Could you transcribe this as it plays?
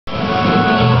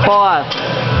5,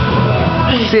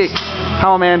 6.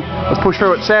 Come on, man. Let's push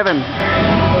through it. 7, 8,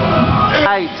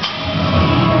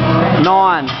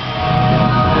 9,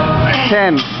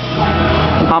 10.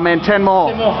 Oh man, 10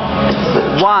 more.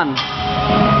 1,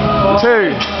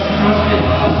 2,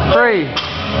 3,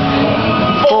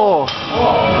 4,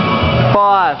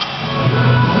 5.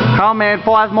 Come on, man,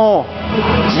 5 more. 1.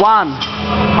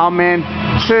 Oh man,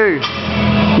 2.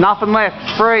 Nothing left.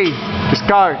 3. Just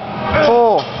go.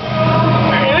 4,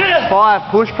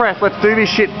 5. Push press. Let's do this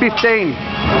shit. 15.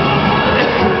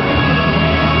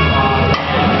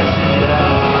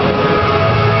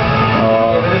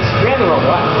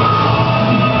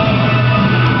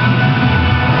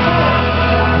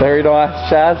 Very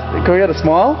nice, Shaz. Can we get a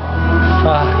smile?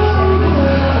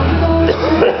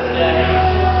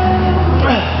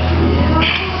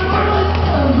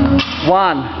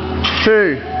 1,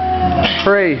 2,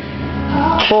 3,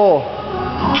 4,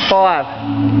 5,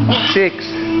 6.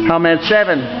 Come on,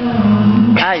 7,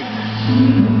 8,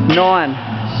 9,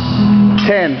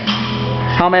 10.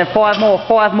 Come on, 5 more.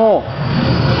 5 more.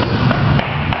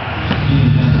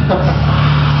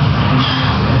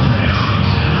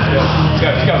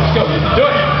 Let's go. Do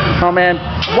it. Oh man.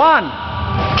 1,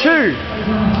 2,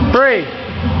 3,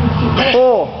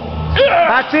 4.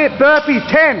 That's it. Burpees.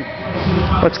 10.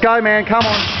 Let's go, man. Come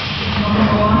on.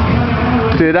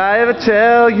 Did I ever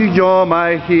tell you you're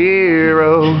my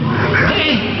hero?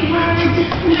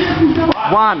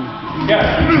 1. Go.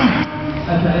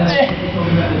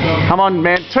 Come on,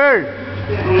 man. 2,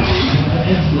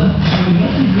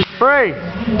 3,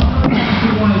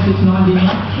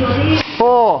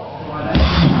 4.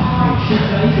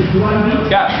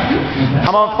 Go.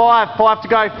 Come on, 5. 5 to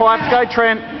go. 5 to go,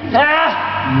 Trent.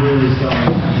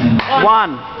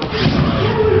 1,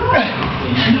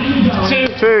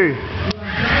 2.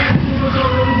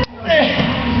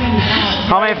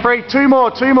 Come on, 3. 2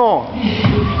 more. 2 more.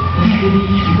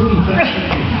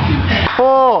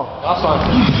 4. Last one.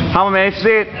 Come on, man. This is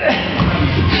it.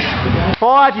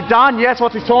 5. You're done. Yes.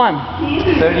 What's his time?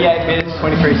 38 minutes,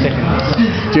 23 seconds.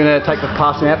 Do you want to take the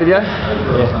passing out video?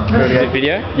 Yeah. 38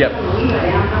 video? Yep.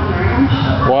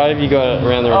 Why have you got it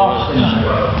around the room?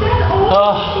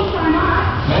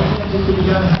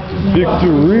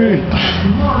 Victory.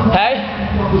 Hey?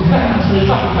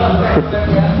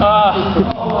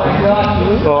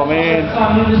 Oh man.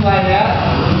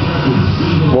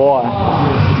 Why?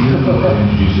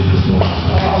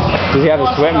 Does he have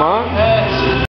a sweat mark?